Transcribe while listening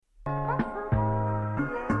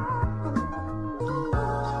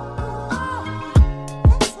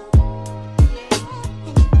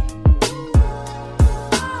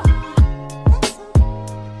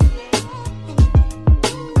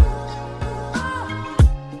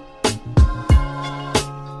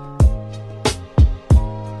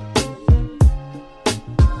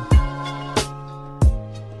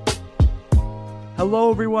Hello,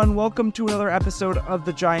 everyone. Welcome to another episode of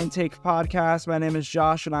the Giant Take podcast. My name is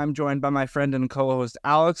Josh, and I'm joined by my friend and co-host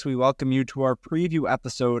Alex. We welcome you to our preview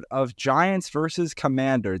episode of Giants versus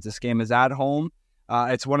Commanders. This game is at home.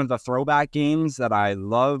 It's one of the throwback games that I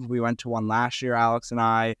love. We went to one last year, Alex and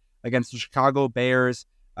I, against the Chicago Bears,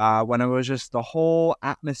 when it was just the whole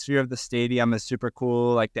atmosphere of the stadium is super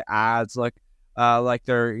cool. Like the ads look like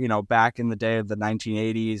they're, back in the day of the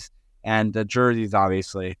 1980s. And the jerseys,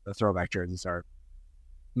 obviously, the throwback jerseys are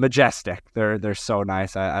majestic. They're so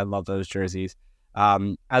nice. I love those jerseys.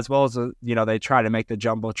 As well as, they try to make the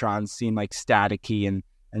Jumbotron seem like staticky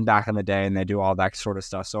and back in the day, and they do all that sort of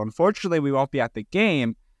stuff. So unfortunately, we won't be at the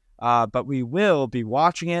game, but we will be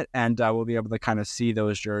watching it, and we'll be able to kind of see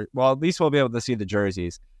those jerseys. Well, at least we'll be able to see the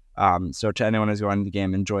jerseys. So to anyone who's going to the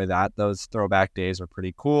game, enjoy that. Those throwback days are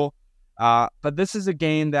pretty cool. But this is a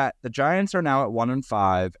game that the Giants are now at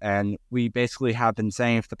 1-5, and we basically have been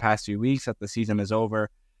saying for the past few weeks that the season is over.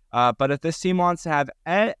 But if this team wants to have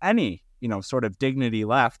any, sort of dignity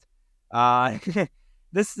left,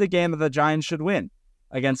 this is a game that the Giants should win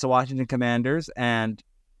against the Washington Commanders. And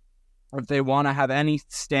if they want to have any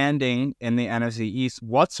standing in the NFC East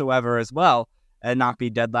whatsoever as well, and not be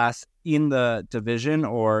dead last in the division,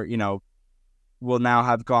 or, will now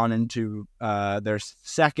have gone into their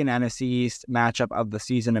second NFC East matchup of the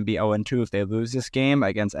season and be 0-2 if they lose this game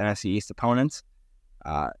against NFC East opponents.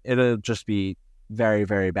 It'll just be very,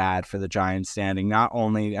 very bad for the Giants standing. Not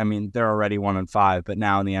only, they're already 1-5, but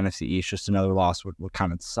now in the NFC East, just another loss would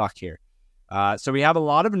kind of suck here. So we have a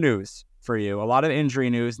lot of news for you, a lot of injury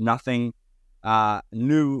news, nothing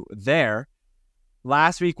new there.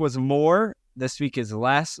 Last week was more, this week is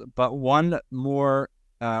less, but one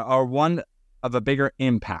of a bigger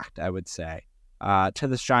impact, I would say, to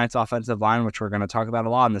this Giants offensive line, which we're going to talk about a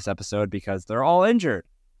lot in this episode because they're all injured,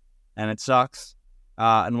 and it sucks.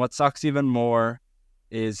 And what sucks even more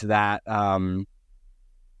is that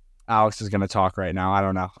Alex is going to talk right now. I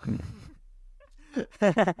don't know.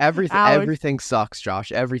 Everything sucks,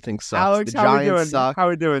 Josh. Everything sucks. Alex, the Giants suck. How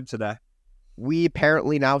are we doing today? We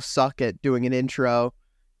apparently now suck at doing an intro.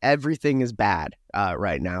 Everything is bad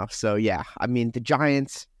right now. So, yeah, the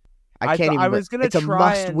Giants... It's a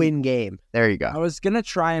must-win game. There you go. I was going to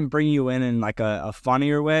try and bring you in like a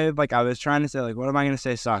funnier way. Like I was trying to say, like, what am I going to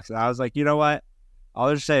say sucks? And I was like, you know what?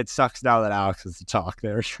 I'll just say it sucks now that Alex has to talk.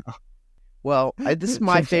 There we go. Well, this is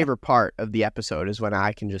my favorite part of the episode is when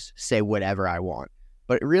I can just say whatever I want.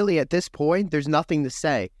 But really, at this point, there's nothing to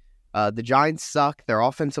say. The Giants suck. Their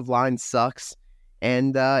offensive line sucks.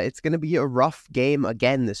 And it's going to be a rough game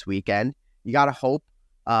again this weekend. You got to hope.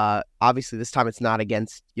 Obviously, this time it's not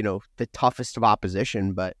against, the toughest of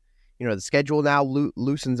opposition, but, the schedule now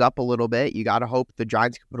loosens up a little bit. You got to hope the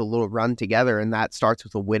Giants can put a little run together, and that starts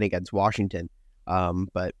with a win against Washington.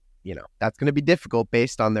 But, that's going to be difficult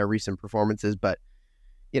based on their recent performances. But,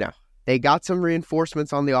 they got some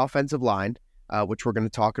reinforcements on the offensive line, which we're going to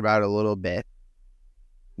talk about a little bit.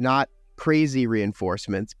 Not crazy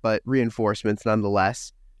reinforcements, but reinforcements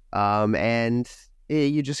nonetheless. And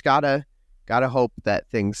you just got to hope that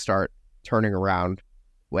things start turning around,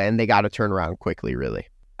 when they got to turn around quickly, really.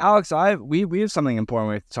 Alex, we have something important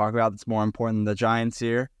we have to talk about that's more important than the Giants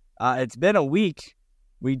here. It's been a week.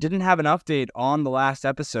 We didn't have an update on the last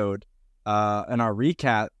episode in our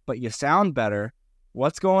recap, but you sound better.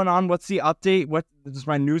 What's going on? What's the update? What is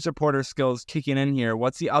my news reporter skills kicking in here?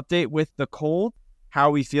 What's the update with the cold? How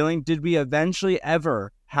are we feeling? Did we eventually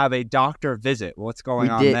ever have a doctor visit? What's going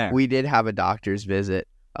on there? We did have a doctor's visit.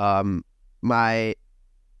 My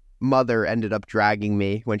mother ended up dragging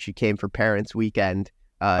me when she came for Parents' Weekend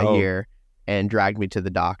here and dragged me to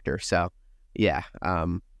the doctor. So, yeah,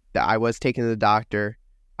 I was taken to the doctor.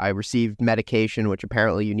 I received medication, which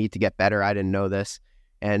apparently you need to get better. I didn't know this.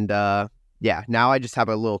 And, now I just have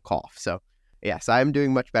a little cough. So, yes, I am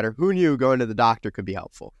doing much better. Who knew going to the doctor could be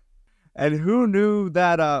helpful? And who knew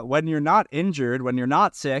that when you're not injured, when you're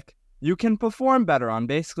not sick, you can perform better on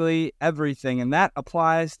basically everything, and that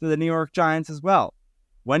applies to the New York Giants as well.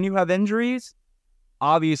 When you have injuries,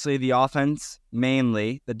 obviously the offense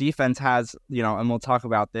mainly, the defense has, and we'll talk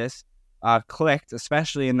about this, clicked,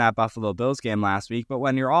 especially in that Buffalo Bills game last week. But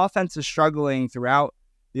when your offense is struggling throughout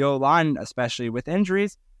the O-line, especially with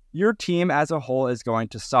injuries, your team as a whole is going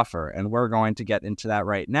to suffer, and we're going to get into that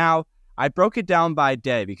right now. I broke it down by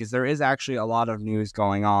day because there is actually a lot of news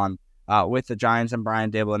going on with the Giants and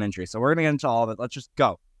Brian Daboll and injury. So we're going to get into all of it. Let's just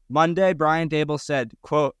go. Monday, Brian Daboll said,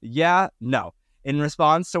 quote, yeah, no, in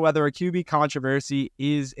response to whether a QB controversy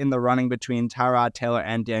is in the running between Tyrod Taylor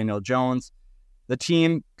and Daniel Jones. The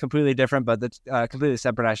team, completely different, but completely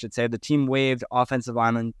separate, I should say. The team waived offensive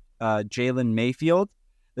lineman Jalen Mayfield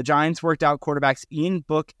The Giants worked out quarterbacks Ian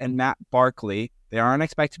Book and Matt Barkley. They aren't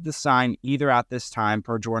expected to sign either at this time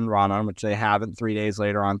per Jordan Raanan, which they haven't 3 days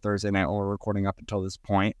later on Thursday night when we're recording up until this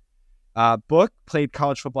point. Book played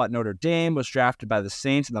college football at Notre Dame, was drafted by the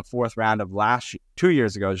Saints in the 4th round of 2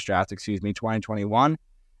 years ago's draft, 2021.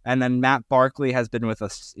 And then Matt Barkley has been with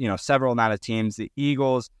us, several amount of teams, the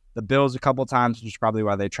Eagles, the Bills a couple times, which is probably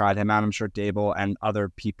why they tried him out. I'm sure Dable and other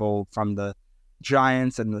people from the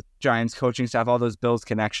Giants and the Giants coaching staff, all those Bills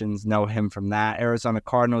connections, know him from that. Arizona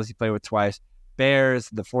Cardinals, he played with twice. Bears,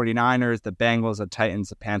 the 49ers, the Bengals, the Titans,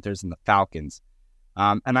 the Panthers, and the Falcons.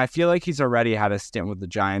 And I feel like he's already had a stint with the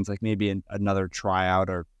Giants, like maybe another tryout,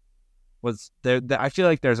 or was there. I feel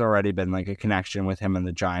like there's already been like a connection with him and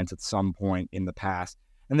the Giants at some point in the past.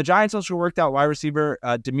 And the Giants also worked out wide receiver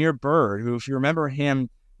Damiere Byrd, who, if you remember him,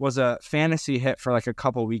 was a fantasy hit for like a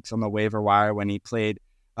couple weeks on the waiver wire when he played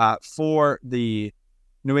for the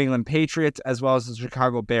New England Patriots as well as the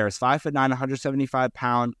Chicago Bears. 5'9",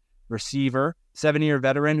 175-pound receiver, 7-year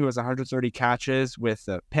veteran who has 130 catches with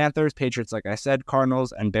the Panthers, Patriots, like I said,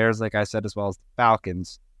 Cardinals, and Bears, like I said, as well as the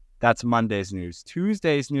Falcons. That's Monday's news.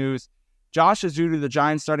 Tuesday's news, Josh Ezeudu, the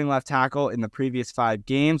Giants starting left tackle in the previous 5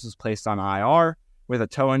 games, was placed on IR with a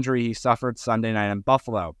toe injury he suffered Sunday night in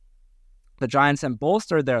Buffalo. The Giants then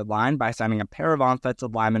bolstered their line by signing a pair of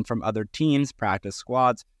offensive linemen from other teams' practice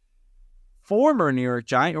squads. Former New York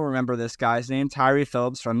Giant, you'll remember this guy's name, Tyree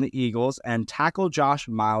Phillips from the Eagles, and tackle Josh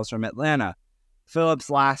Miles from Atlanta. Phillips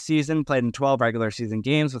last season played in 12 regular season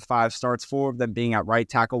games with 5 starts, 4 of them being at right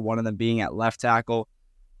tackle, 1 of them being at left tackle.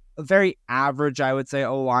 A very average, I would say,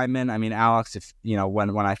 O-lineman. I mean, Alex, if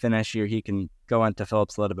when I finish here, he can go into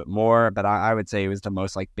Phillips a little bit more, but I would say he was the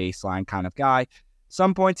most like baseline kind of guy.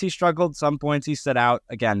 Some points he struggled, some points he stood out.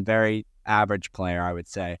 Again, very average player, I would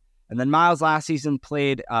say. And then Miles last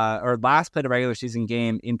played a regular season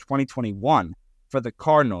game in 2021 for the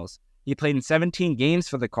Cardinals. He played in 17 games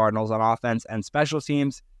for the Cardinals on offense and special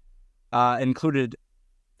teams, including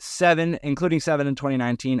 7 in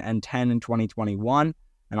 2019 and 10 in 2021.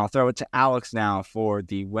 And I'll throw it to Alex now for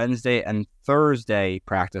the Wednesday and Thursday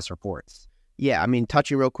practice reports. Yeah, I mean,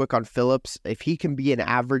 touching real quick on Phillips, if he can be an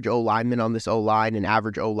average O-lineman on this O-line, an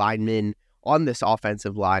average O-lineman on this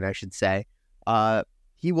offensive line, I should say,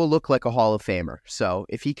 he will look like a Hall of Famer. So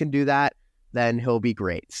if he can do that, then he'll be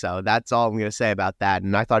great. So that's all I'm going to say about that.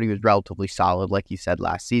 And I thought he was relatively solid, like you said,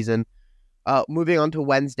 last season. Moving on to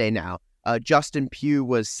Wednesday now. Justin Pugh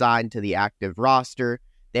was signed to the active roster.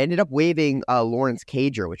 They ended up waiving Lawrence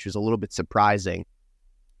Cager, which was a little bit surprising.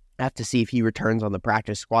 I have to see if he returns on the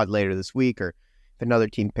practice squad later this week or if another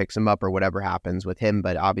team picks him up or whatever happens with him.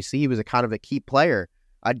 But obviously he was a kind of a key player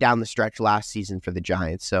down the stretch last season for the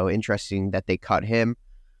Giants. So interesting that they cut him.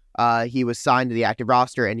 He was signed to the active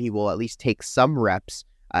roster and he will at least take some reps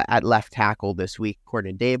at left tackle this week,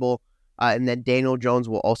 according to Dable. And then Daniel Jones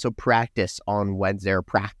will also practiced on Wednesday,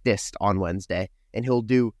 and he'll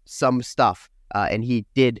do some stuff. And he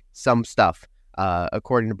did some stuff,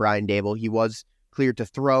 according to Brian Dable. He was cleared to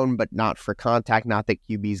thrown, but not for contact. Not that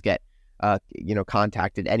QBs get,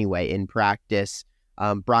 contacted anyway in practice.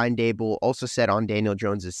 Brian Dable also said on Daniel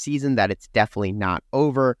Jones' season that it's definitely not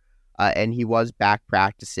over, and he was back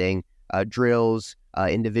practicing drills,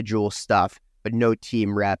 individual stuff, but no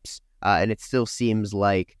team reps. And it still seems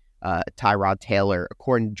like Tyrod Taylor,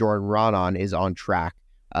 according to Jordan Raanan, is on track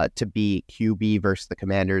to be QB versus the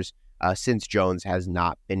Commanders since Jones has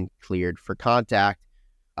not been cleared for contact.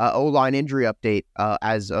 O-line injury update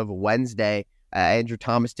as of Wednesday. Andrew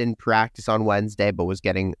Thomas didn't practice on Wednesday, but was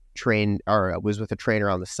getting trained or was with a trainer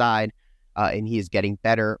on the side, and he is getting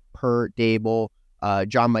better per Dable.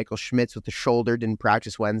 John Michael Schmitz with the shoulder didn't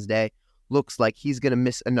practice Wednesday. Looks like he's going to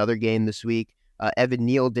miss another game this week. Evan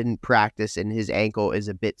Neal didn't practice, and his ankle is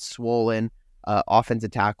a bit swollen. Offensive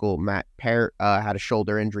tackle Matt Parrott had a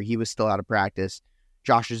shoulder injury. He was still out of practice.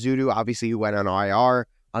 Josh Ezeudu, obviously, who went on IR,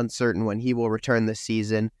 uncertain when he will return this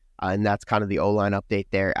season. And that's kind of the O-line update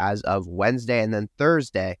there as of Wednesday. And then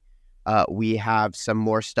Thursday, we have some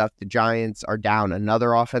more stuff. The Giants are down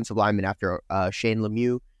another offensive lineman after Shane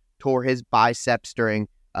Lemieux tore his biceps during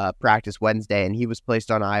practice Wednesday, and he was placed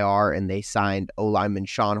on IR, and they signed O-lineman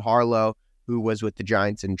Sean Harlow, who was with the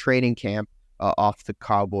Giants in training camp off the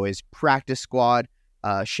Cowboys practice squad.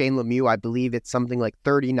 Shane Lemieux, I believe it's something like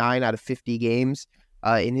 39 out of 50 games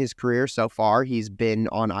in his career so far. He's been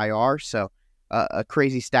on IR, so a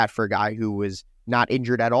crazy stat for a guy who was not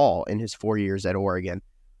injured at all in his 4 years at Oregon.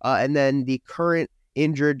 And then the current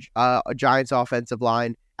injured Giants offensive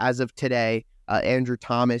line as of today, Andrew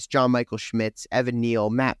Thomas, John Michael Schmitz, Evan Neal,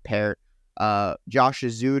 Matt Parrott, Josh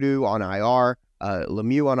Ezeudu on IR,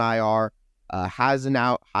 Lemieux on IR,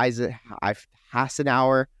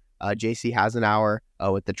 Hassenauer, JC Hassenauer,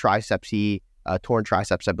 with the triceps. He torn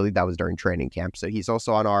triceps. I believe that was during training camp. So he's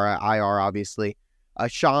also on our IR, obviously.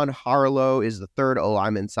 Sean Harlow is the third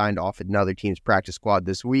O-lineman signed off another team's practice squad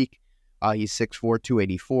this week. He's 6'4",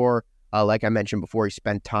 284. Like I mentioned before, he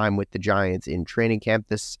spent time with the Giants in training camp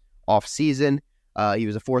this offseason. He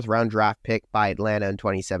was a fourth-round draft pick by Atlanta in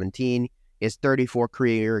 2017. He has 34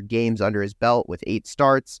 career games under his belt with 8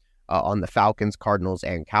 starts on the Falcons, Cardinals,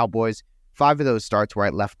 and Cowboys. 5 of those starts were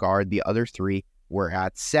at left guard. The other 3 were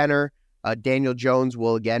at center. Daniel Jones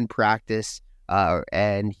will again practice,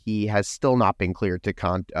 and he has still not been cleared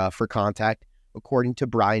for contact, according to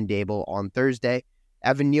Brian Dable on Thursday.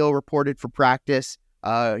 Evan Neal reported for practice.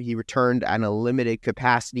 He returned at a limited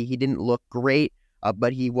capacity. He didn't look great,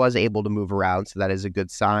 but he was able to move around, so that is a good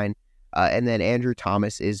sign. And then Andrew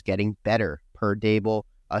Thomas is getting better, per Dable.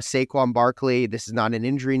 Saquon Barkley, this is not an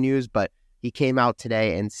injury news, but he came out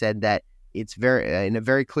today and said that it's in a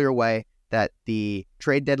very clear way that the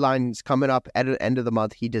trade deadline is coming up at the end of the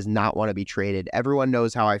month. He does not want to be traded. Everyone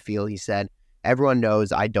knows how I feel, he said. Everyone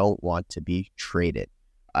knows I don't want to be traded.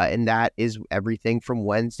 And that is everything from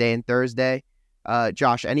Wednesday and Thursday.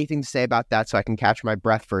 Josh, anything to say about that so I can catch my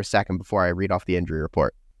breath for a second before I read off the injury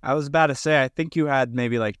report? I was about to say, I think you had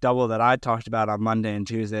maybe like double that I talked about on Monday and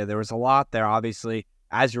Tuesday. There was a lot there, obviously.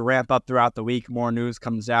 As you ramp up throughout the week, more news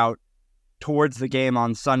comes out towards the game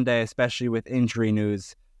on Sunday, especially with injury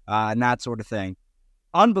news and that sort of thing.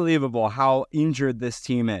 Unbelievable how injured this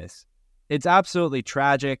team is. It's absolutely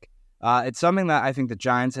tragic. It's something that I think the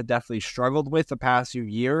Giants have definitely struggled with the past few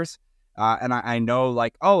years. And I know,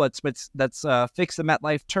 like, let's fix the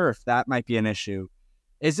MetLife turf. That might be an issue.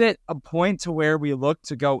 Is it a point to where we look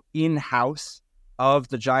to go in-house of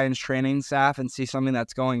the Giants training staff and see something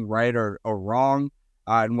that's going right or wrong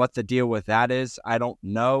and what the deal with that is? I don't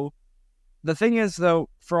know. The thing is, though,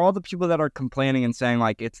 for all the people that are complaining and saying,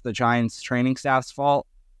 like, it's the Giants training staff's fault,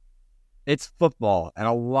 it's football. And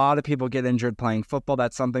a lot of people get injured playing football.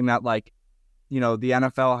 That's something that, like, the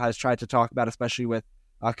NFL has tried to talk about, especially with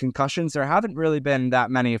concussions. There haven't really been that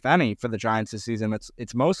many, if any, for the Giants this season.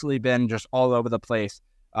 It's mostly been just all over the place,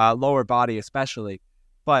 lower body especially.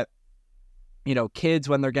 But, kids,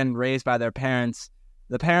 when they're getting raised by their parents,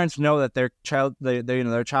 the parents know that their child's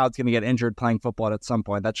going to get injured playing football at some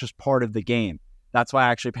point. That's just part of the game. That's why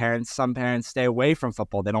actually some parents stay away from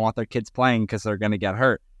football. They don't want their kids playing because they're going to get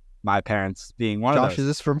hurt. My parents being one of those. Josh, is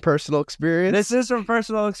this from personal experience? This is from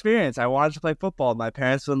personal experience. I wanted to play football. My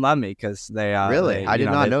parents wouldn't let me because they... Really? I did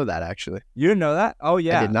not know that, actually. You didn't know that? Oh,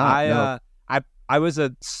 yeah. I did not, no. I was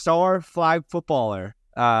a star flag footballer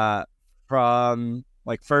from,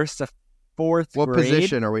 like, first to fourth grade. What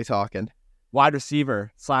position are we talking? Wide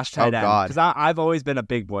receiver / tight end. God. Because I've always been a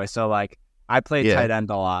big boy, so, like, I played tight end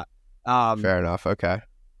a lot. Fair enough, okay.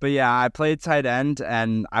 But, yeah, I played tight end,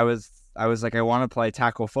 and I was like, I want to play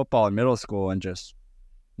tackle football in middle school, and just,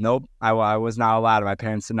 nope, I was not allowed. My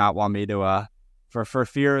parents did not want me to, for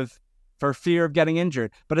fear of getting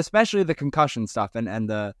injured, but especially the concussion stuff and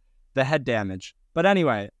the head damage. But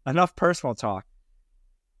anyway, enough personal talk.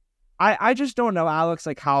 I just don't know, Alex,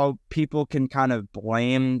 like how people can kind of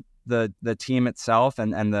blame the team itself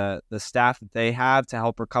and the staff that they have to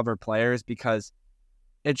help recover players, because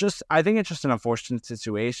I think it's just an unfortunate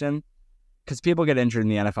situation. Because people get injured in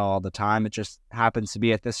the NFL all the time. It just happens to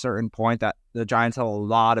be at this certain point that the Giants have a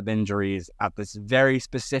lot of injuries at this very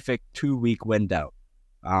specific 2-week window.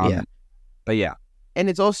 But yeah. And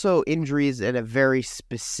it's also injuries in a very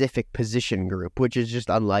specific position group, which is just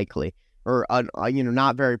unlikely or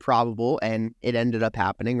not very probable. And it ended up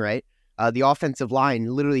happening, right? The offensive line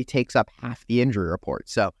literally takes up half the injury report.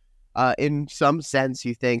 So in some sense,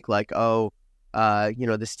 you think like,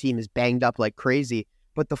 this team is banged up like crazy.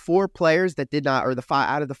 But the 4 players that did not, or the 5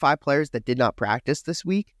 out of the 5 players that did not practice this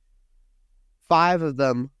week, 4 out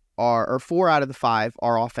of the 5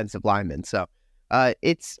 are offensive linemen. So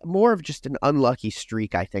it's more of just an unlucky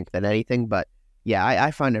streak, I think, than anything. But yeah,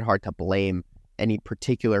 I find it hard to blame any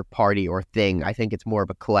particular party or thing. I think it's more of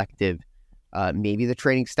a collective. Maybe the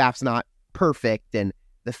training staff's not perfect and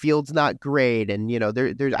the field's not great. And,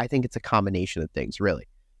 I think it's a combination of things, really.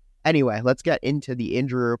 Anyway, let's get into the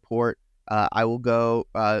injury report. I will go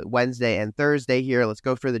Wednesday and Thursday here. Let's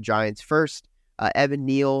go for the Giants first. Evan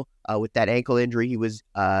Neal with that ankle injury,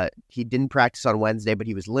 he didn't practice on Wednesday, but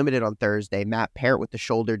he was limited on Thursday. Matt Parrott with the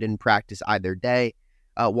shoulder didn't practice either day.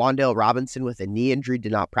 Wan'Dale Robinson with a knee injury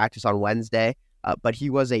did not practice on Wednesday, but he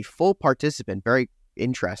was a full participant. Very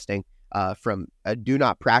interesting. From a do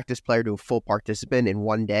not practice player to a full participant in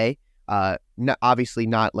one day. Obviously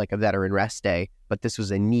not like a veteran rest day, but this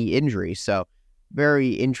was a knee injury. So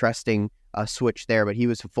very interesting switch there, but he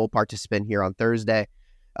was a full participant here on Thursday.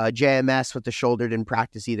 JMS with the shoulder didn't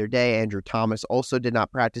practice either day. Andrew Thomas also did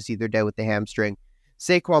not practice either day with the hamstring.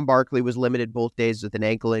 Saquon Barkley was limited both days with an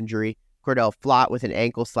ankle injury. Cordell Flott with an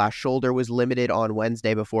ankle/shoulder was limited on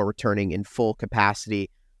Wednesday before returning in full capacity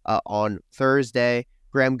on Thursday.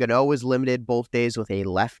 Graham Gano was limited both days with a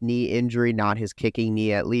left knee injury, not his kicking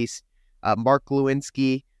knee at least. Mark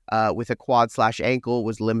Lewinsky with a quad/ankle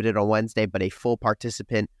was limited on Wednesday, but a full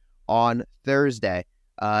participant on Thursday.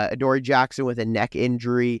 Adoree Jackson with a neck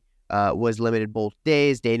injury was limited both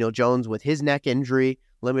days. Daniel Jones with his neck injury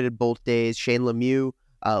limited both days. Shane Lemieux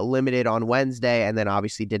limited on Wednesday, and then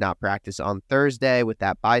obviously did not practice on Thursday with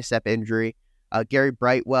that bicep injury. Gary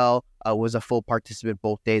Brightwell was a full participant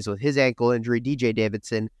both days with his ankle injury. DJ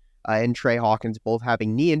Davidson and Trey Hawkins both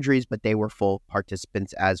having knee injuries, but they were full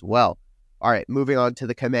participants as well. All right, moving on to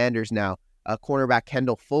the Commanders now. Cornerback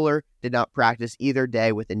Kendall Fuller did not practice either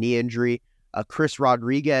day with a knee injury. Chris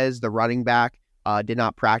Rodriguez, the running back, did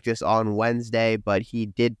not practice on Wednesday, but he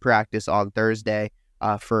did practice on Thursday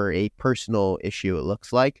for a personal issue, it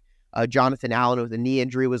looks like. Jonathan Allen with a knee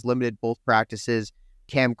injury was limited both practices.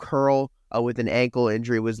 Cam Curl with an ankle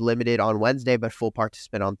injury was limited on Wednesday, but full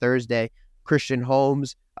participant on Thursday. Christian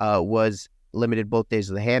Holmes was limited both days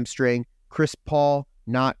with a hamstring. Chris Paul,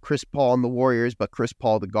 not Chris Paul on the Warriors, but Chris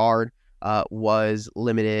Paul, the guard, was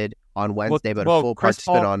limited on Wednesday, but a full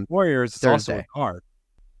participant on Warriors Thursday. Is also a guard.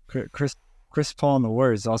 Chris Paul on the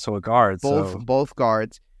Warriors is also a guard. Both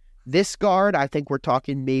guards. This guard, I think we're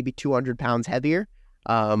talking maybe 200 pounds heavier,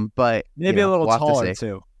 but maybe a little taller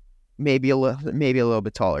too. Maybe a little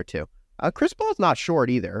bit taller too. Chris Paul's not short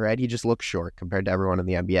either, right? He just looks short compared to everyone in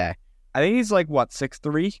the NBA. I think he's like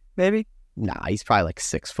 6'3", maybe. Nah, he's probably like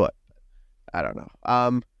 6 foot. I don't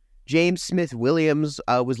know. James Smith-Williams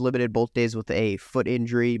was limited both days with a foot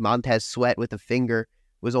injury. Montez Sweat with a finger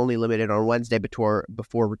was only limited on Wednesday before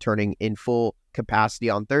returning in full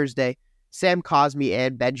capacity on Thursday. Sam Cosmi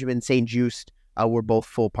and Benjamin St-Juste were both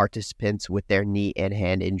full participants with their knee and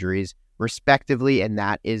hand injuries, respectively, and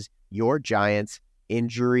that is your Giants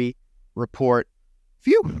injury report.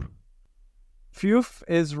 Phew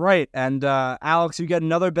is right. And Alex, you get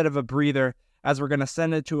another bit of a breather as we're going to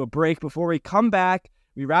send it to a break. Before we come back,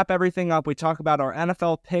 we wrap everything up. We talk about our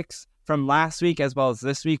NFL picks from last week as well as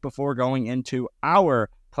this week before going into our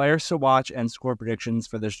players to watch and score predictions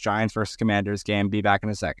for this Giants versus Commanders game. Be back in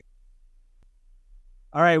a second.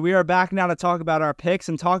 All right, we are back now to talk about our picks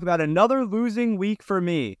and talk about another losing week for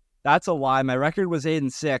me. That's a lie. My record was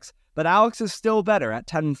 8-6, but Alex is still better at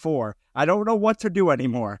 10-4. I don't know what to do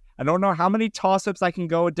anymore. I don't know how many toss-ups I can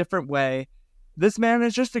go a different way. This man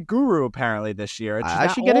is just a guru, apparently, this year. I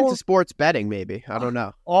should get into sports betting, maybe. I don't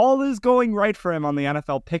know. All is going right for him on the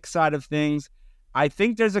NFL pick side of things. I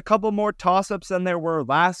think there's a couple more toss-ups than there were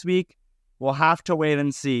last week. We'll have to wait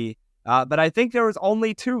and see. But I think there was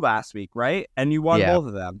only 2 last week, right? And you won both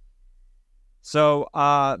of them. So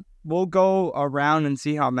we'll go around and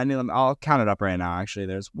see how many of them. I'll count it up right now, actually.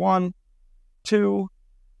 There's 1, 2,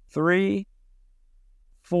 3,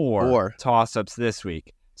 4 toss-ups this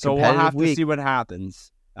week. So we'll have to see what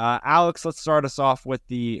happens. Alex, let's start us off with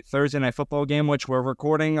the Thursday Night Football game, which we're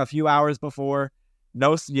recording a few hours before.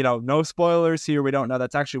 No spoilers here. We don't know.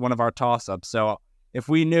 That's actually one of our toss-ups. So if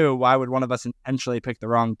we knew, why would one of us intentionally pick the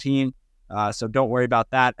wrong team? So don't worry about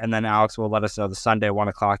that. And then Alex will let us know the Sunday 1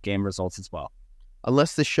 o'clock game results as well.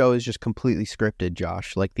 Unless the show is just completely scripted,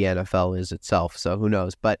 Josh, like the NFL is itself. So who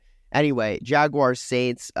knows? But anyway, Jaguars,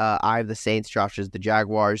 Saints. I have the Saints. Josh is the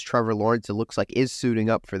Jaguars. Trevor Lawrence, it looks like, is suiting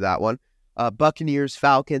up for that one. Buccaneers,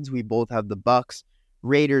 Falcons. We both have the Bucks.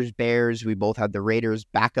 Raiders, Bears. We both have the Raiders.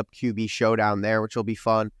 Backup QB showdown there, which will be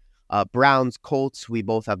fun. Browns, Colts. We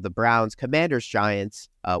both have the Browns. Commanders, Giants.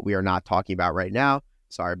 We are not talking about right now.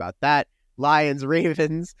 Sorry about that. Lions,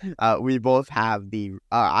 Ravens. We both have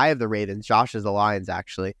I have the Ravens. Josh is the Lions,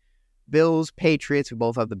 actually. Bills, Patriots. We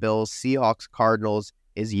both have the Bills. Seahawks, Cardinals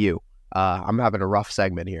is you. I'm having a rough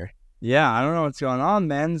segment here. Yeah, I don't know what's going on,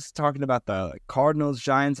 man. It's talking about the Cardinals,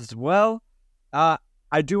 Giants as well.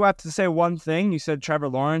 I do have to say one thing. You said Trevor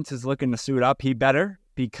Lawrence is looking to suit up. He better,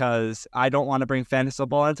 because I don't want to bring fantasy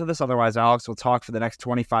football into this. Otherwise, Alex will talk for the next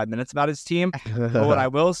 25 minutes about his team. But what I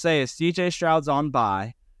will say is CJ Stroud's on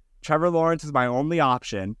bye. Trevor Lawrence is my only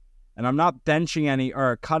option. And I'm not benching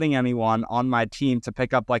or cutting anyone on my team to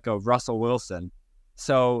pick up like a Russell Wilson.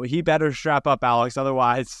 So he better strap up, Alex.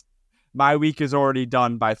 Otherwise, my week is already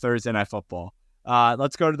done by Thursday Night Football.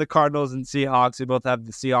 Let's go to the Cardinals and Seahawks. We both have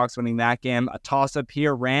the Seahawks winning that game. A toss-up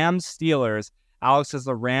here, Rams, Steelers. Alex has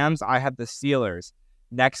the Rams. I have the Steelers.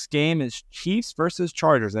 Next game is Chiefs versus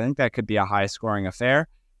Chargers. I think that could be a high-scoring affair.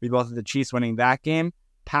 We both have the Chiefs winning that game.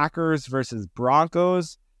 Packers versus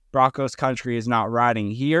Broncos. Broncos country is not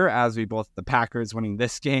riding here, as we both the Packers winning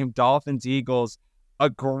this game. Dolphins, Eagles, a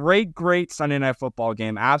great Sunday Night Football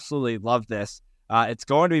game. Absolutely love this. It's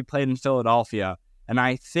going to be played in Philadelphia, and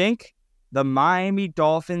I think the Miami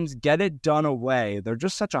Dolphins get it done away. They're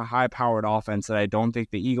just such a high-powered offense that I don't think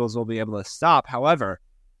the Eagles will be able to stop. However,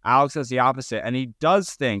 Alex has the opposite, and he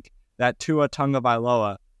does think that Tua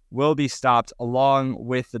Tagovailoa will be stopped along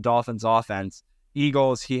with the Dolphins offense.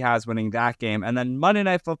 Eagles, he has winning that game. And then Monday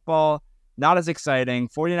Night Football, not as exciting.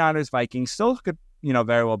 49ers, Vikings still could,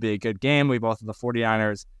 very well be a good game. We both have the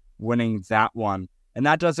 49ers winning that one. And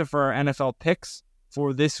that does it for our NFL picks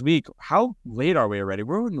for this week. How late are we already?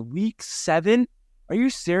 We're in week 7. Are you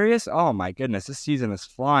serious? Oh my goodness, this season is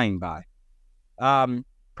flying by. Probably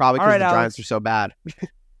because the Giants are so bad.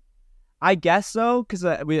 I guess so, because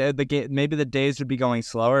maybe the days would be going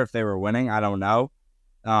slower if they were winning. I don't know.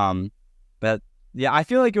 But yeah, I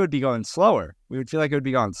feel like it would be going slower. We would feel like it would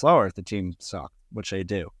be going slower if the team sucked, which they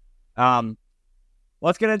do.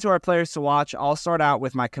 Let's get into our players to watch. I'll start out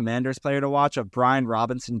with my Commanders player to watch of Brian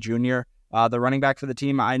Robinson Jr., the running back for the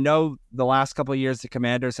team. I know the last couple of years the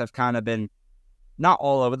Commanders have kind of been not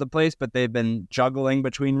all over the place, but they've been juggling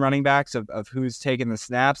between running backs of who's taking the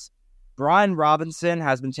snaps. Brian Robinson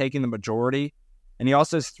has been taking the majority, and he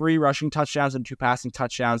also has 3 rushing touchdowns and 2 passing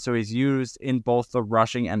touchdowns, so he's used in both the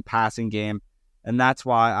rushing and passing game, and that's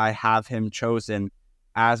why I have him chosen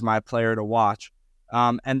as my player to watch.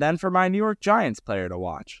 And then for my New York Giants player to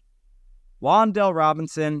watch, Wan'Dale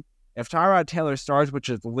Robinson. If Tyrod Taylor starts, which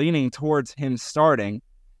is leaning towards him starting,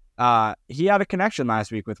 he had a connection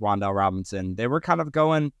last week with Wan'Dale Robinson. They were kind of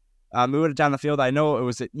going, moving it down the field. I know it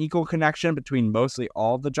was an equal connection between mostly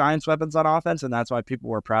all of the Giants' weapons on offense, and that's why people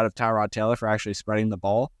were proud of Tyrod Taylor for actually spreading the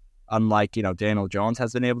ball, unlike, Daniel Jones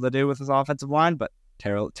has been able to do with his offensive line. But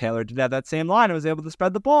Taylor did have that same line and was able to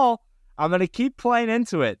spread the ball. I'm going to keep playing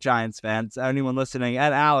into it, Giants fans, anyone listening,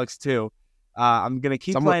 and Alex too. I'm going to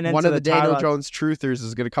keep playing into it. One of the Daniel Jones truthers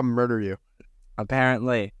is going to come murder you.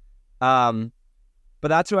 Apparently. But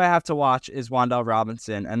that's who I have to watch is Wan'Dale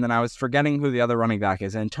Robinson. And then I was forgetting who the other running back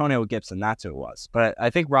is. Antonio Gibson, that's who it was. But I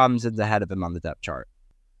think Robinson's ahead of him on the depth chart.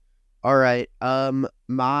 All right.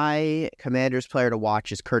 My Commanders player to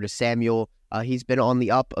watch is Curtis Samuel. He's been on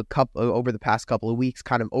the up over the past couple of weeks,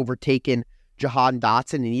 kind of overtaken Jahan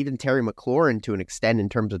Dotson and even Terry McLaurin to an extent in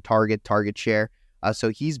terms of target share. So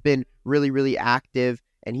he's been really active,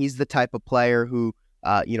 and he's the type of player who,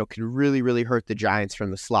 can really hurt the Giants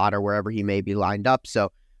from the slot or wherever he may be lined up.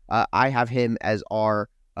 So I have him as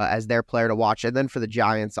as their player to watch. And then for the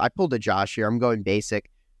Giants, I pulled a Josh here. I'm going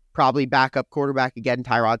basic. Probably backup quarterback again,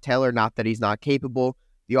 Tyrod Taylor. Not that he's not capable.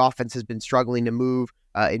 The offense has been struggling to move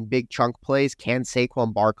in big chunk plays. Can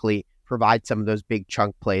Saquon Barkley provide some of those big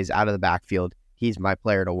chunk plays out of the backfield? He's my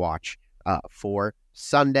player to watch for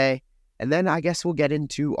Sunday. And then I guess we'll get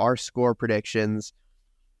into our score predictions.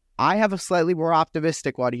 I have a slightly more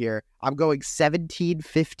optimistic one here. I'm going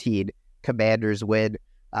 17-15 Commanders win.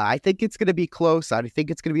 I think it's going to be close. I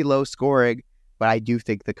think it's going to be low scoring, but I do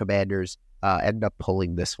think the Commanders end up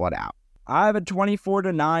pulling this one out. I have a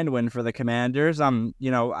 24-9 win for the Commanders.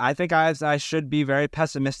 I think I should be very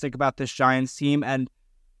pessimistic about this Giants team, and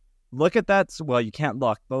look at that. Well, you can't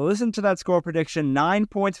look, but listen to that score prediction. 9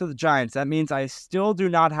 points for the Giants. That means I still do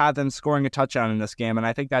not have them scoring a touchdown in this game, and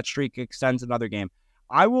I think that streak extends another game.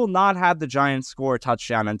 I will not have the Giants score a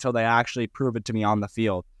touchdown until they actually prove it to me on the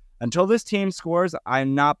field. Until this team scores,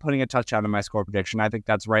 I'm not putting a touchdown in my score prediction. I think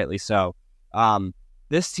that's rightly so.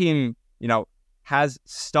 This team, has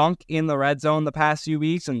stunk in the red zone the past few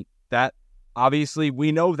weeks, and that, obviously,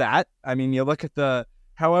 we know that. I mean, you look at the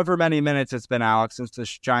however many minutes it's been, Alex, since the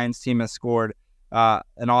Giants team has scored an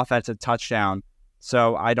offensive touchdown.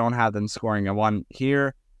 So I don't have them scoring a one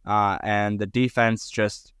here. And the defense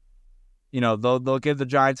just, they'll give the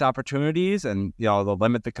Giants opportunities, and, they'll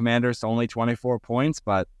limit the Commanders to only 24 points.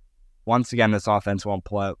 But once again, this offense won't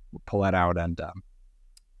pull it out. And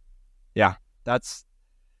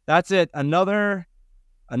that's it. Another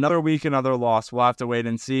week, another loss. We'll have to wait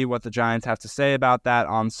and see what the Giants have to say about that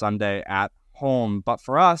on Sunday at home. But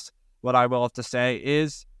for us, what I will have to say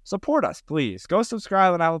is support us, please. Go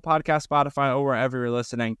subscribe on Apple Podcasts, Spotify, or wherever you're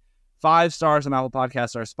listening. 5 stars on Apple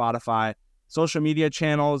Podcasts or Spotify. Social media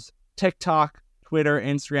channels, TikTok, Twitter,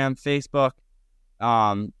 Instagram, Facebook,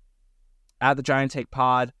 at the Giant Take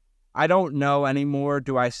Pod. I don't know anymore.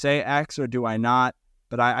 Do I say X or do I not?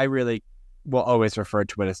 But I really will always refer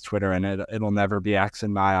to it as Twitter, and it'll never be X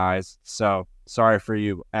in my eyes. So sorry for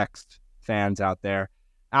you X fans out there.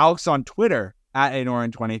 Alex on Twitter at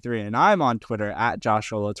Anoran23, and I'm on Twitter at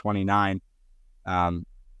Joshua29.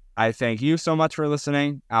 I thank you so much for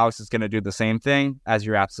listening. Alex is going to do the same thing as he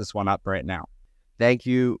wraps this one up right now. Thank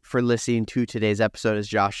you for listening to today's episode, as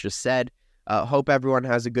Josh just said. Hope everyone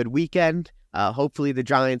has a good weekend. Hopefully the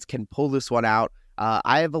Giants can pull this one out.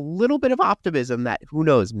 I have a little bit of optimism that, who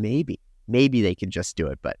knows, maybe they can just do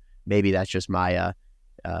it, but maybe that's just my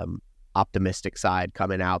optimistic side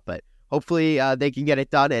coming out. But hopefully they can get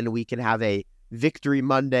it done, and we can have a Victory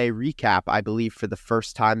Monday recap, I believe, for the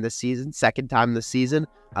second time this season.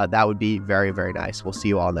 That would be very, very nice. We'll see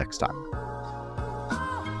you all next time.